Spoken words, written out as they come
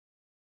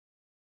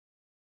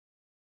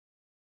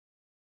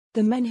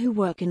The men who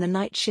work in the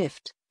night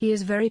shift. He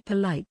is very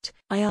polite.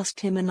 I asked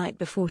him a night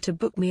before to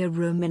book me a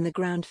room in the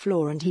ground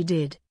floor and he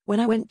did.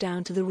 When I went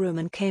down to the room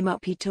and came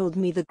up, he told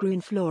me the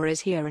ground floor is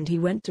here and he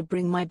went to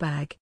bring my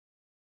bag.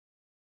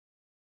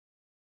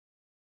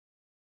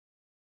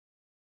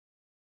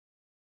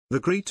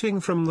 The greeting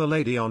from the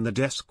lady on the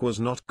desk was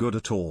not good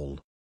at all.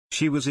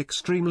 She was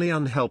extremely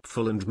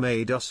unhelpful and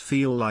made us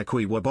feel like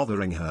we were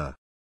bothering her.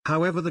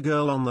 However, the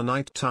girl on the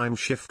nighttime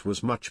shift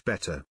was much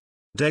better.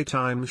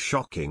 Daytime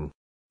shocking.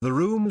 The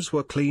rooms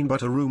were clean,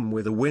 but a room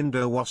with a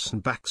window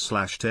wasn't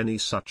 / any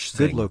such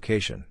thing. Good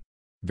location.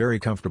 Very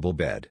comfortable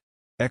bed.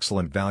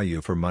 Excellent value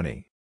for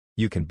money.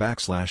 You can /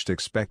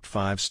 expect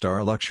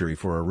 5-star luxury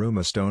for a room.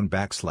 A stone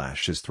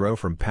 / is throw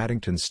from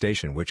Paddington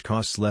Station, which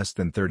costs less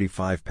than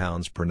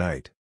 £35 per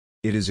night.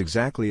 It is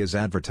exactly as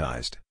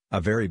advertised,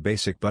 a very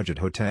basic budget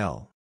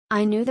hotel.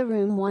 I knew the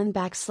room 1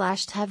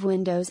 / have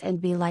windows and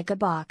be like a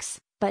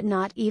box, but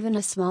not even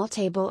a small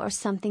table or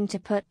something to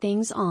put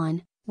things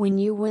on. When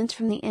you went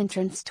from the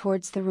entrance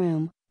towards the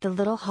room, the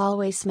little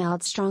hallway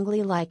smelled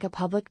strongly like a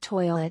public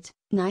toilet.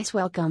 Nice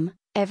welcome.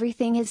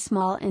 Everything is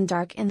small and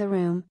dark in the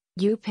room.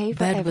 You pay for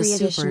Bed every was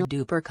additional. super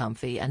duper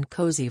comfy and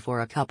cozy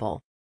for a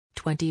couple.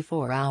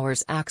 24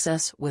 hours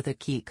access with a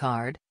key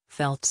card,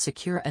 felt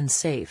secure and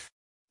safe.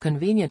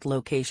 Convenient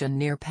location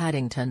near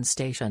Paddington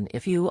Station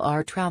if you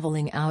are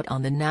traveling out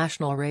on the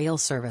National Rail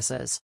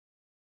services.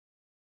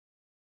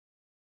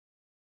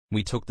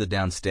 We took the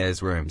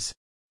downstairs rooms.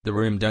 The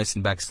room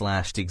doesn't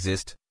 /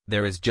 exist,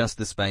 there is just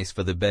the space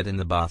for the bed in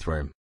the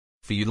bathroom.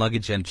 For your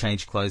luggage and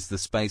change clothes, the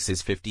space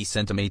is 50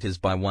 centimeters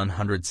by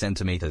 100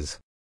 centimeters.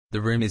 The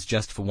room is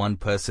just for one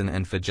person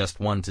and for just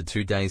 1 to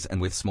 2 days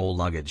and with small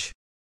luggage.